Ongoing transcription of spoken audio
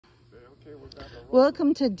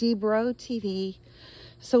Welcome to Debro TV.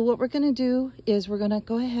 So what we're going to do is we're going to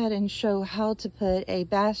go ahead and show how to put a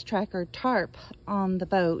Bass Tracker tarp on the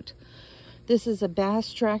boat. This is a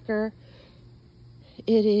Bass Tracker.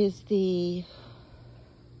 It is the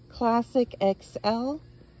Classic XL.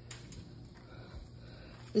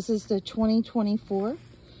 This is the 2024.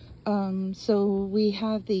 So we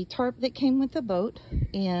have the tarp that came with the boat,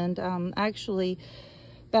 and actually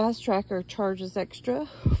Bass Tracker charges extra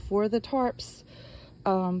for the tarps,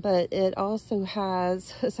 but it also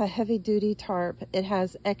has, it's a heavy duty tarp. It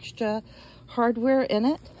has extra hardware in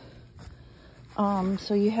it.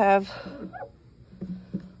 So you have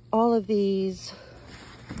all of these.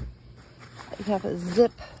 You have a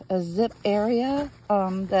zip area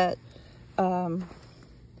that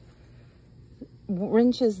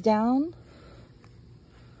wrenches down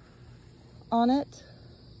on it,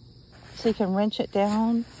 so you can wrench it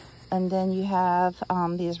down. And then you have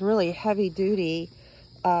these really heavy duty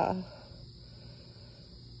that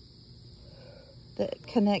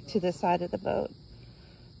connect to the side of the boat.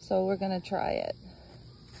 So we're going to try it.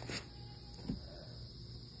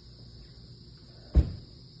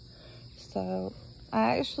 So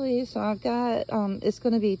I've got, it's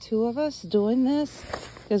going to be two of us doing this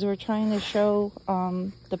because we're trying to show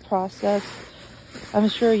the process. I'm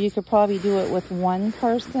sure you could probably do it with one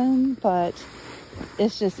person, but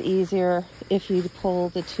it's just easier if you pull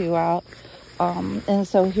the two out. And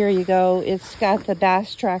so here you go. It's got the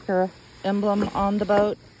Bass Tracker emblem on the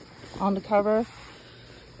boat, on the cover.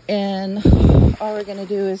 And all we're going to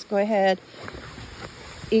do is go ahead,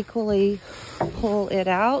 equally pull it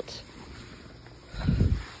out.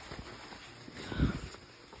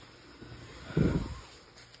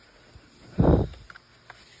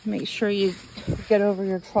 Make sure you get over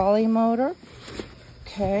your trolley motor.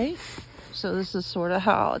 Okay, so this is sort of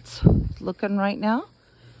how it's looking right now.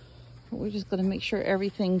 We're just going to make sure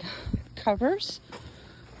everything covers.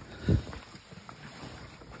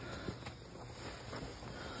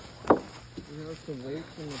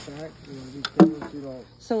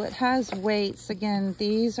 So it has weights. Again,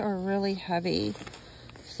 these are really heavy.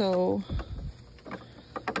 So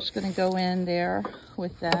I'm just going to go in there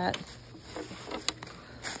with that.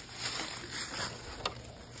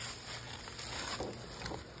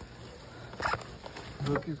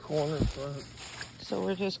 Hook your corners first. So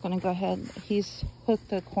we're just going to go ahead. He's hooked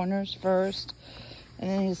the corners first, and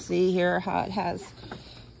then you see here how it has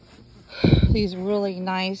these really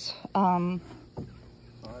nice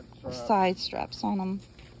side straps on them.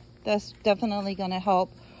 That's definitely going to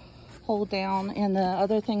help hold down. And the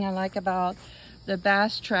other thing I like about the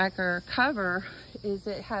Bass Tracker cover is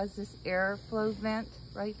it has this airflow vent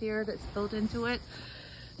right there that's built into it.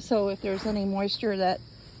 So if there's any moisture that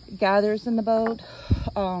gathers in the boat,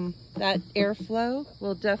 that airflow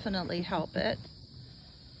will definitely help it.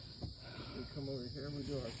 We come over here and we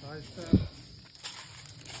do our side strap.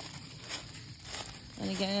 And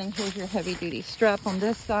again, here's your heavy duty strap on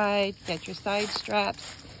this side. Got your side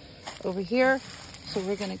straps over here. So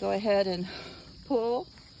we're going to go ahead and pull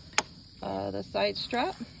the side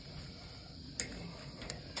strap.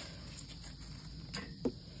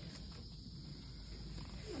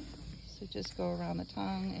 So just go around the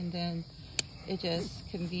tongue, and then it just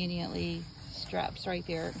conveniently straps right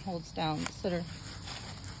there and holds down the center.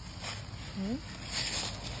 Okay.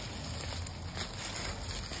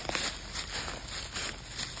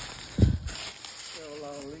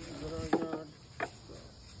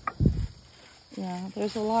 Yeah,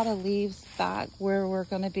 there's a lot of leaves back where we're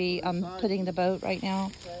going to be putting the boat right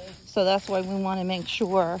now. So that's why we want to make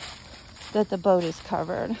sure that the boat is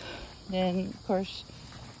covered. Then, of course,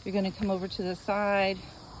 you're going to come over to the side.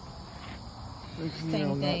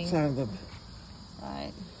 Same thing. That side of the...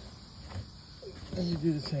 Right. And you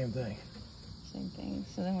do the same thing. Same thing.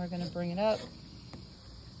 So then we're going to bring it up.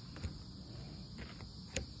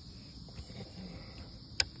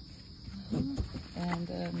 And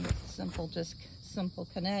simple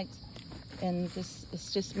connect. And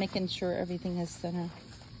it's just making sure everything is center.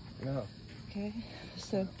 Yeah. Okay.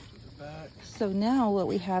 So now what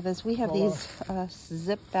we have is we have these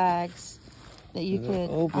zip bags that you could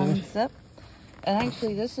unzip. And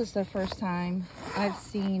actually, this is the first time I've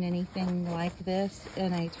seen anything like this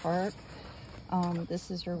in a tarp. This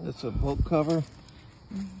is your... It's a boat cover.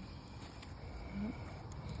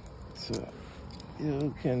 So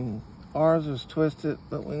you can... Ours is twisted,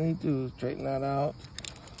 but we need to straighten that out.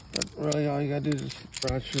 But really, all you gotta do is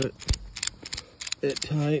brush it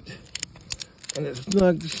tight. And it's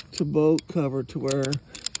snugged to boat cover to where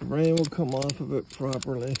the rain will come off of it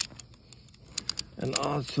properly. And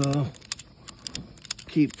also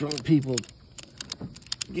keep from people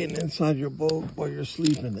getting inside your boat while you're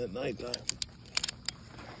sleeping at nighttime.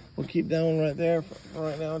 We'll keep that one right there for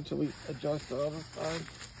right now until we adjust the other side.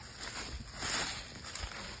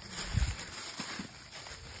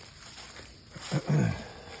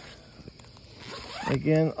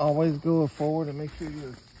 Again, always go forward and make sure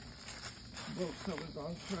your boat covers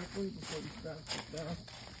on correctly before you start it down.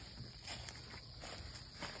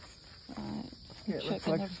 Alright, Get checking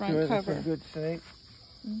the reflections front to it. cover. It's in good shape.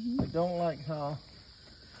 I don't like how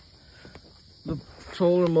the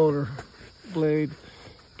trolling motor blade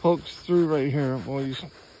pokes through right here when you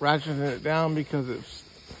ratchet it down, because it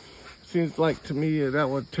seems like to me that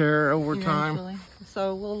would tear over time. Eventually.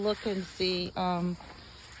 So we'll look and see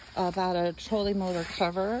about a trolling motor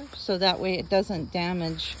cover, so that way it doesn't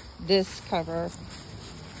damage this cover.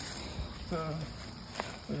 So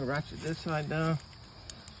I'm gonna ratchet this side down.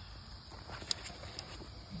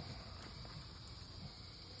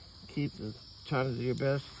 Try to do your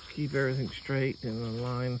best, keep everything straight and in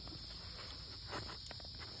line.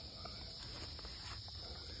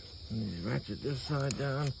 And you ratchet this side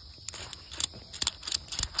down.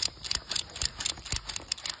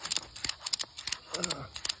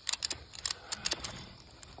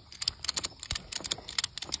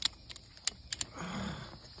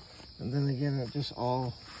 And then again, it just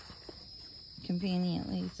all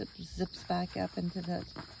Conveniently zips back up into the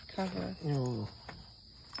cover. you know,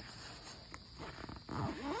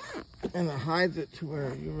 and it hides it to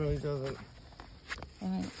where you really doesn't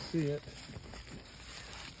see it.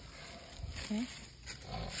 Okay.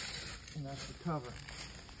 And that's the cover.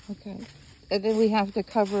 Okay. And then we have to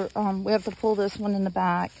cover, we have to pull this one in the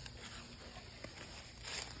back.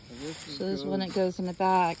 So this one, it goes in the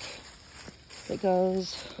back. It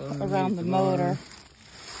goes around the motor.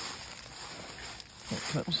 It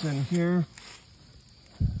clips in here.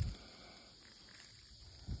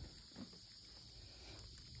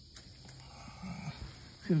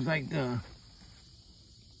 Seems like the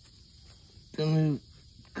new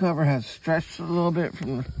cover has stretched a little bit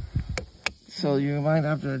so you might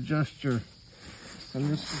have to adjust your, and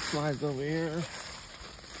this slides over here.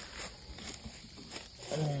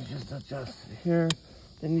 And you just adjust it here.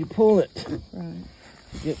 Then you pull it. Right.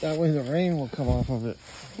 That way the rain will come off of it.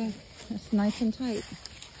 Okay, it's nice and tight.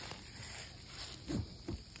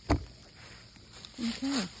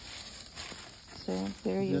 Okay. So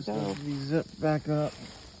there you go. Just these zips back up.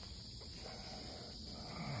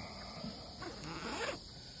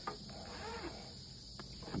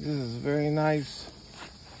 This is a very nice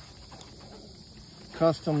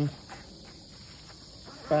custom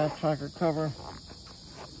Bass Tracker cover.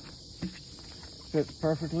 Fits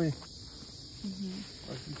perfectly.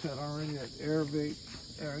 Like you said already, that air bait,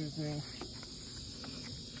 everything.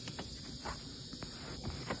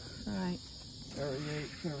 All right.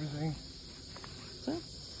 Aerates everything. So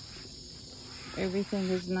everything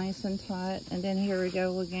is nice and tight. And then here we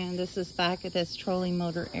go again. This is back at this trolling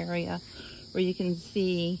motor area where you can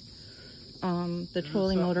see the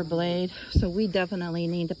trolling motor blade. So we definitely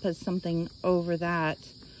need to put something over that,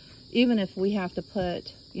 even if we have to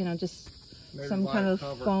put, you know, just maybe some kind of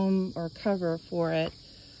foam or cover for it,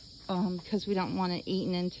 because we don't want it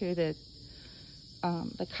eaten into the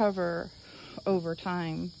cover over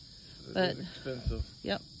time. But expensive.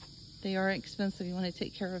 Yep, they are expensive. You want to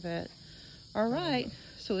take care of it. All right,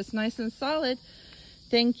 so it's nice and solid.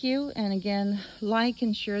 Thank you, and again, like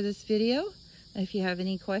and share this video. If you have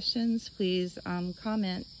any questions, please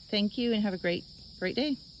comment. Thank you, and have a great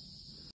day.